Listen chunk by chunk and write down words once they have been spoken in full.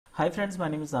Hi friends, my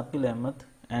name is Aqil Ahmed,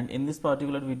 and in this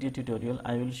particular video tutorial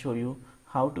I will show you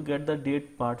how to get the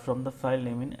date part from the file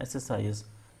name in SSIS.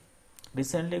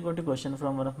 Recently I got a question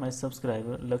from one of my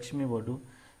subscriber, Lakshmi Bodu,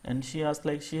 and she asked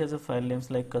like she has a file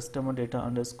names like customer data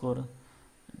underscore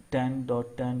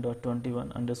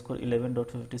 10.10.21 underscore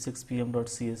 11.56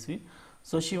 pm.csv.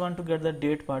 So she want to get the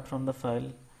date part from the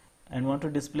file and want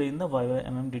to display in the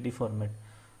YYMMDD format.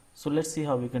 So let's see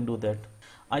how we can do that.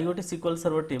 I got a SQL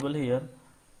Server table here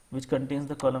which contains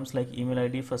the columns like email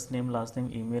ID, first name, last name,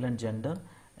 email and gender,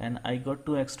 and I got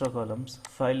two extra columns,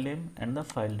 file name and the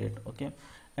file date. Okay,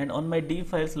 and on my D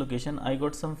files location I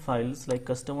got some files like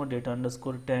customer data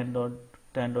underscore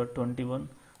 10.10.21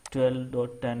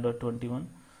 12.10.21.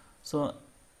 so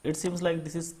it seems like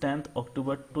this is 10th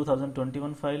October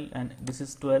 2021 file, and this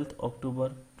is 12th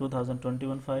October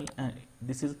 2021 file, and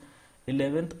this is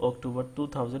 11th October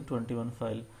 2021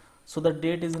 file. So the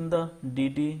date is in the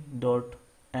dd.mm.yy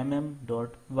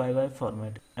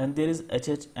format, and there is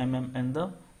HHMM and the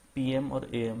PM or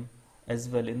AM as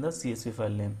well in the CSV file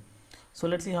name. So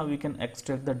let's see how we can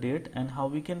extract the date and how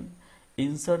we can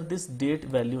insert this date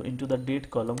value into the date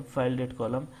column, file date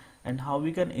column, and how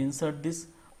we can insert this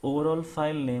overall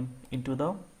file name into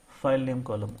the file name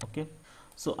column. Okay,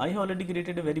 so I already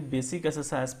created a very basic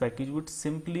SSIS package which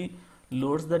simply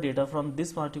loads the data from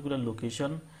this particular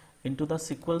location into the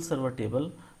SQL Server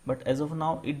table, but as of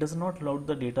now it does not load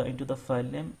the data into the file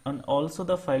name, and also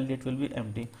the file date will be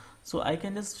empty. So I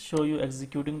can just show you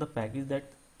executing the package. That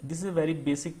this is a very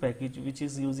basic package which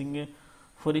is using a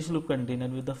for each loop container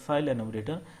with the file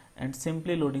enumerator and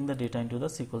simply loading the data into the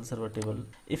SQL Server table.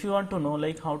 If you want to know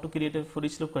like how to create a for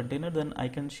each loop container, then I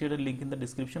can share a link in the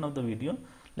description of the video,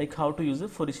 like how to use a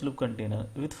for each loop container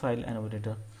with file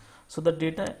enumerator. So the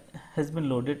data has been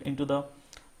loaded into the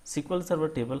SQL Server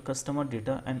table customer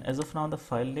data, and as of now the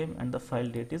file name and the file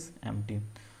date is empty.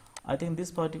 I think this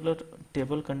particular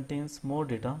table contains more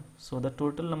data, so the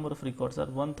total number of records are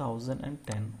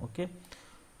 1010. Okay,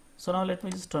 so now let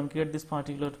me just truncate this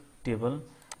particular table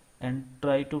and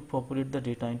try to populate the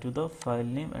data into the file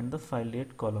name and the file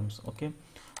date columns. Okay,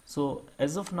 so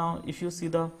as of now if you see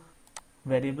the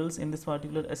variables in this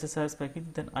particular SSIS package,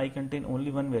 then I contain only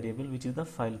one variable which is the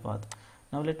file path.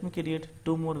 Now let me create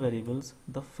two more variables.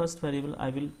 The first variable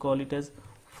I will call it as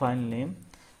file name,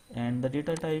 and the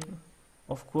data type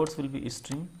of course will be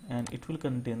string, and it will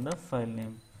contain the file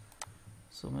name.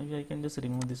 So maybe I can just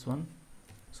remove this one.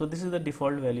 So this is the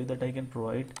default value that I can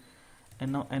provide.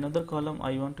 And now another column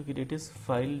I want to create is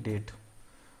file date.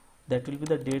 That will be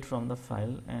the date from the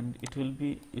file, and it will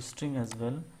be string as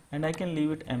well, and I can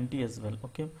leave it empty as well.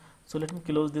 Okay, so let me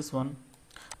close this one.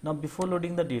 Now before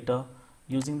loading the data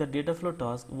using the data flow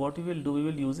task, what we will do, we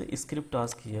will use a script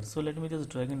task here. So let me just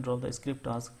drag and drop the script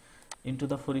task into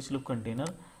the for each loop container,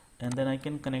 and then I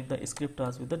can connect the script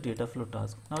task with the data flow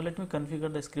task. Now let me configure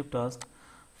the script task.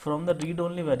 From the read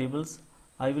only variables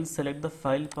I will select the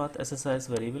file path SSIS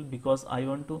variable, because I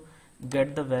want to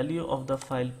get the value of the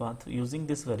file path using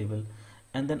this variable,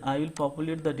 and then I will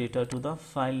populate the data to the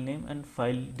file name and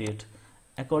file date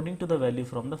according to the value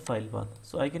from the file path.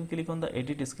 So I can click on the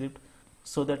edit script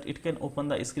so that it can open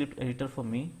the script editor for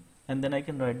me, and then I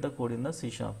can write the code in the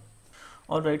C#.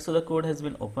 Alright, so the code has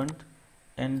been opened,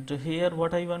 and here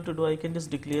what I want to do, I can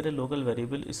just declare a local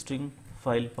variable string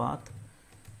file path,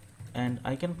 and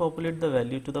I can populate the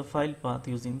value to the file path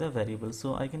using the variable.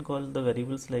 So I can call the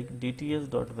variables like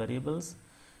dts.variables,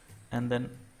 and then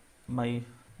my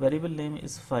variable name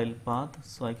is file path,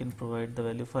 so I can provide the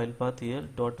value file path here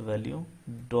dot value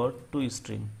dot to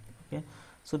string. Okay,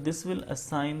 so this will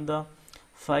assign the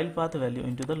file path value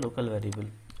into the local variable.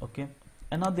 Okay,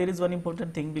 and now there is one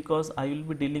important thing, because I will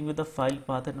be dealing with the file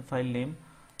path and file name,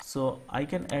 so I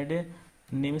can add a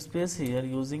namespace here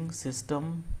using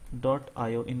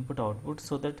system.io input output,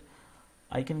 so that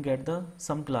I can get the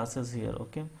some classes here.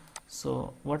 Okay,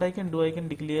 so what I can do, I can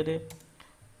declare a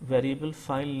variable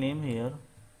file name here,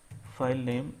 file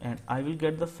name, and I will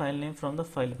get the file name from the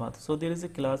file path. So there is a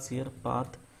class here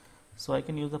path, so I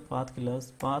can use the path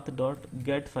class path dot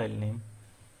get file name,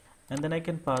 and then I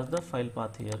can pass the file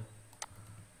path here.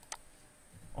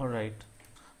 Alright,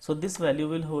 so this value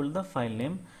will hold the file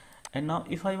name. And now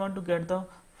if I want to get the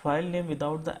file name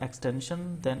without the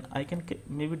extension, then I can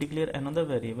maybe declare another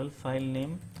variable file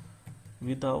name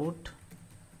without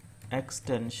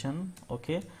extension.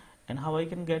 Okay, and how I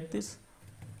can get this,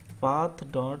 path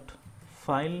dot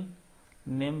file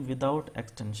name without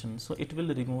extension, so it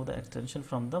will remove the extension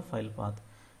from the file path,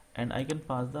 and I can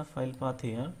pass the file path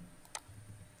here.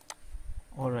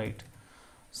 Alright,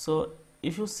 so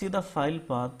if you see the file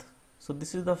path, so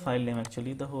this is the file name,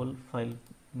 actually the whole file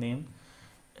name,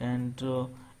 and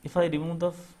if I remove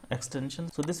the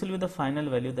extension, so this will be the final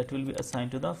value that will be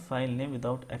assigned to the file name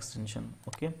without extension.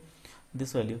 Okay,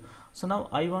 this value. So now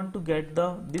I want to get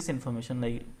this information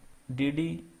like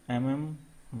dd,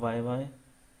 yy,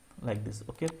 like this.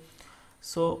 Okay,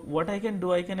 so what I can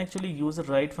do, I can actually use a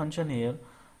write function here,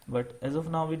 but as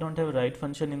of now we don't have a write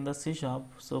function in the C#.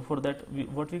 So for that,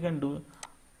 what we can do,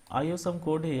 I have some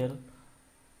code here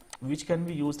which can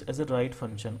be used as a write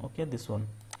function. Okay, this one.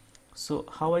 So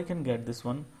how I can get this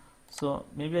one? So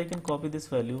maybe I can copy this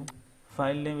value,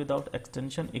 file name without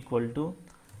extension equal to,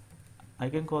 I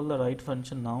can call the write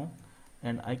function now,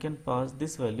 and I can pass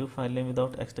this value, file name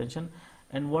without extension,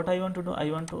 and what I want to do, I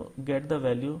want to get the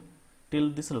value till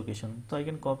this location. So I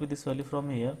can copy this value from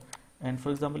here, and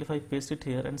for example if I paste it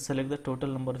here and select the total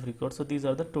number of records, so these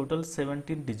are the total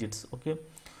 17 digits. Okay,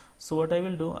 so what I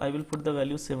will do, I will put the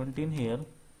value 17 here.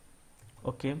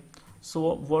 Okay,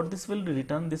 so what this will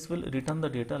return, this will return the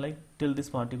data like till this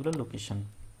particular location.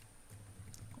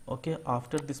 Okay,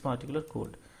 after this particular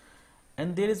code.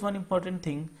 And there is one important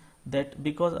thing, that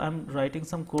because I'm writing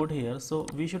some code here, so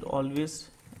we should always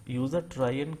use the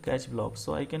try and catch block.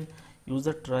 So I can use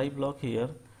the try block here,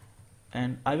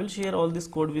 and I will share all this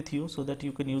code with you so that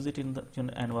you can use it in the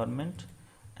environment.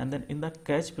 And then in the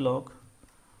catch block,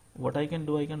 what I can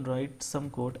do, I can write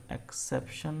some code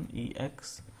exception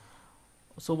ex.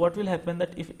 So what will happen,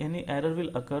 that if any error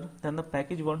will occur, then the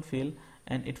package won't fail,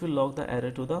 and it will log the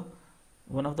error to the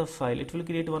one of the file. It will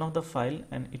create one of the file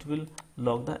and it will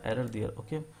log the error there.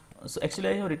 Okay, so actually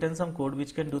I have written some code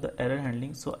which can do the error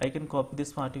handling. So I can copy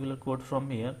this particular code from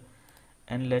here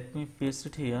and let me paste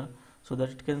it here so that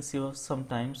it can save some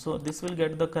time. So this will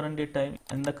get the current date time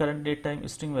and the current date time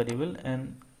string variable,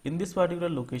 and in this particular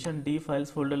location, D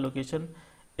files folder location,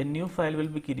 a new file will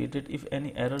be created if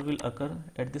any error will occur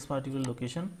at this particular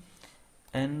location.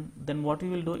 And then what we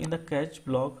will do, in the catch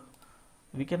block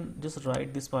we can just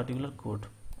write this particular code.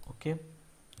 Okay,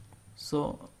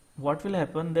 so what will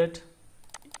happen, that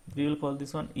we will call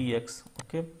this one ex.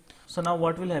 Okay, so now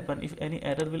what will happen, if any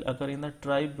error will occur in the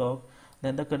try block,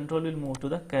 then the control will move to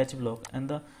the catch block, and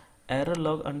the error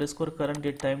log underscore current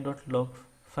date time dot log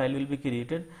file will be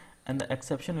created, and the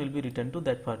exception will be returned to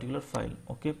that particular file.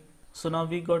 Okay, so now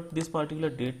we got this particular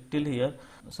date till here.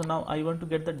 So now I want to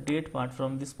get the date part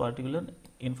from this particular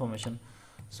information.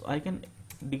 So I can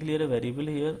declare a variable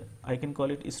here, I can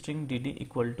call it string dd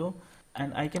equal to,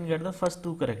 and I can get the first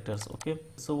two characters. Okay,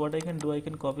 so what I can do, I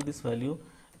can copy this value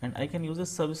and I can use a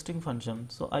substring function.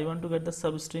 So I want to get the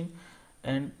substring,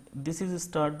 and this is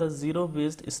start the 0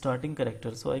 based starting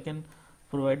character. So I can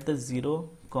provide the 0,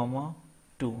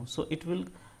 2. So it will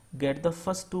get the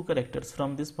first two characters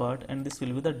from this part, and this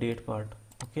will be the date part.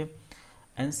 Okay,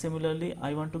 and similarly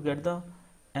I want to get the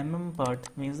part,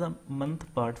 means the month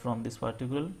part, from this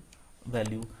particular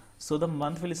value. So the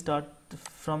month will start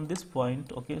from this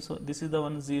point. Okay, so this is the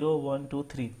 1 0 1 2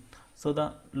 3. So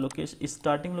the location,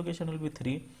 starting location will be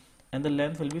 3 and the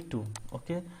length will be 2.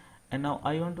 Okay, and now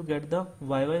I want to get the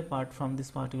yy part from this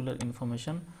particular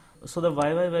information. So the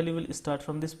yy value will start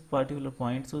from this particular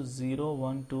point. So 0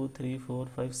 1 2 3 4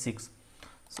 5 6.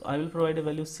 So I will provide a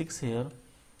value 6 here,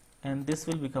 and this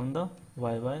will become the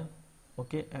yy.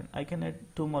 Okay, and I can add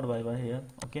 2 more yy here.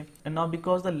 Okay, and now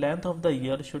because the length of the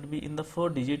year should be in the 4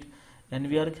 digit and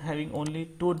we are having only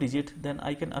 2 digit, then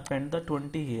I can append the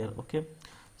 20 here. Okay,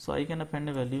 so I can append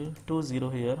a value 20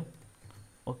 here.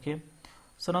 Okay,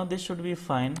 so now this should be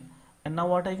fine. And now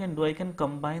what I can do, I can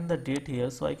combine the date here.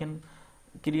 So I can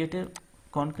create a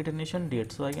concatenation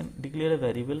date. So I can declare a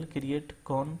variable, create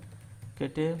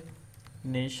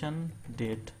concatenation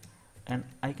date, and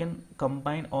I can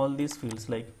combine all these fields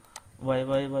like yy /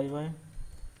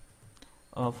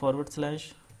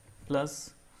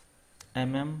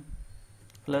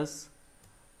 plus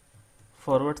plus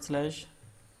 /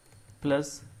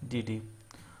 plus dd.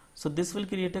 So this will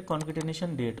create a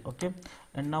concatenation date. Okay,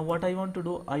 and now what I want to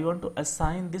do, I want to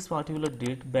assign this particular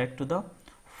date back to the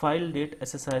file date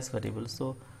SSIS variable.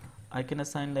 So I can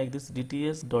assign like this,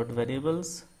 dts dot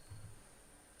variables,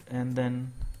 and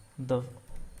then the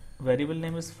variable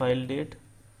name is file date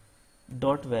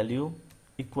dot value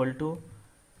equal to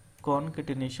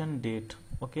concatenation date.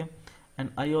 Okay,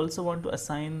 and I also want to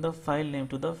assign the file name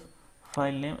to the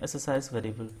file name SSIS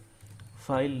variable,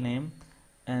 file name,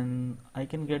 and I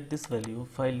can get this value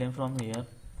file name from here.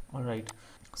 Alright,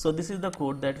 so this is the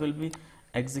code that will be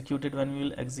executed when we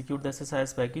will execute the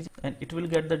SSIS package, and it will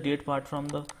get the date part from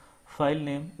the file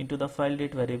name into the file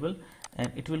date variable,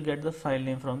 and it will get the file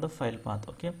name from the file path.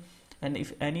 Okay, and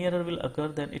if any error will occur,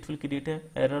 then it will create a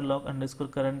error log underscore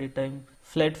current date time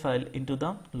flat file into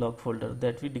the log folder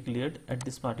that we declared at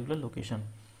this particular location.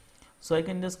 So I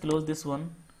can just close this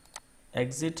one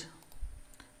exit,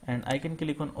 and I can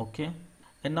click on OK.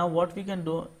 And now what we can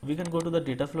do, we can go to the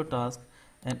data flow task,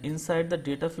 and inside the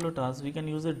data flow task we can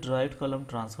use a derived column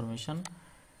transformation,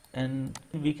 and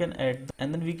we can add,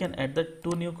 and then we can add the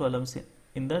two new columns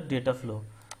in the data flow.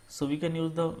 So we can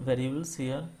use the variables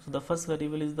here. So the first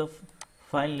variable is the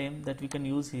file name that we can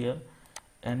use here,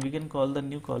 and we can call the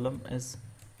new column as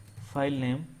file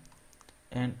name.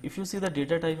 And if you see the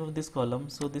data type of this column,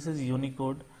 so this is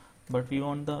Unicode, but we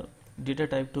want the data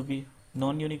type to be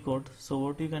non-Unicode. So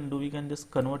what we can do, we can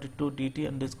just convert it to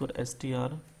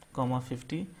dt_str,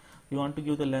 50. We want to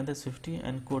give the length as 50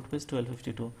 and code paste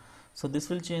 1252. So this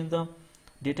will change the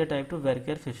data type to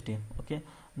varchar 50. Okay,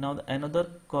 now another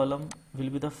column will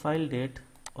be the file date.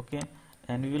 Okay,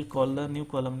 and we will call the new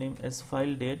column name as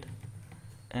file date,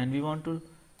 and we want to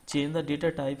change the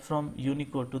data type from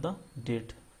Unicode to the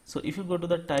date. So if you go to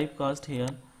the typecast here,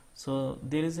 so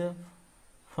there is a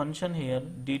function here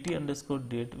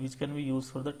dt_date which can be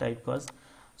used for the typecast.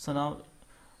 So now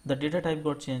the data type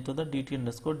got changed to the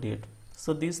dt_date.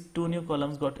 So these two new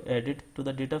columns got added to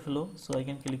the data flow. So I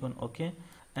can click on OK,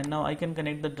 and now I can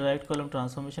connect the derived column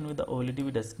transformation with the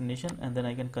OLEDB destination, and then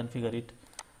I can configure it.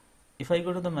 If I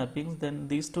go to the mappings, then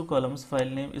these two columns file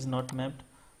name is not mapped,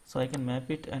 so I can map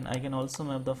it, and I can also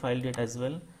map the file date as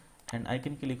well, and I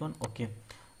can click on OK.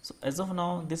 So as of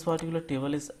now this particular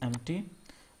table is empty,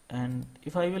 and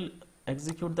if I will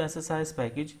execute the SSIS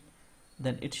package,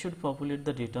 then it should populate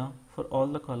the data for all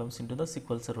the columns into the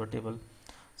SQL Server table.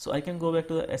 So I can go back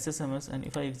to the SSMS, and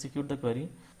if I execute the query,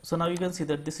 so now you can see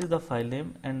that this is the file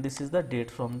name and this is the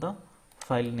date from the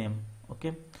file name.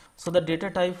 Okay, so the data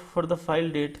type for the file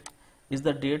date is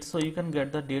the date, so you can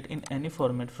get the date in any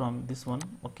format from this one.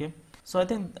 Okay, so I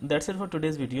think that's it for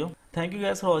today's video. Thank you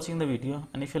guys for watching the video,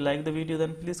 and if you like the video,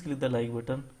 then please click the like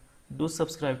button, do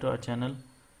subscribe to our channel,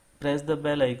 press the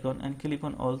bell icon and click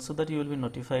on all so that you will be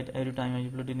notified every time I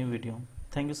upload a new video.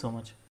 Thank you so much.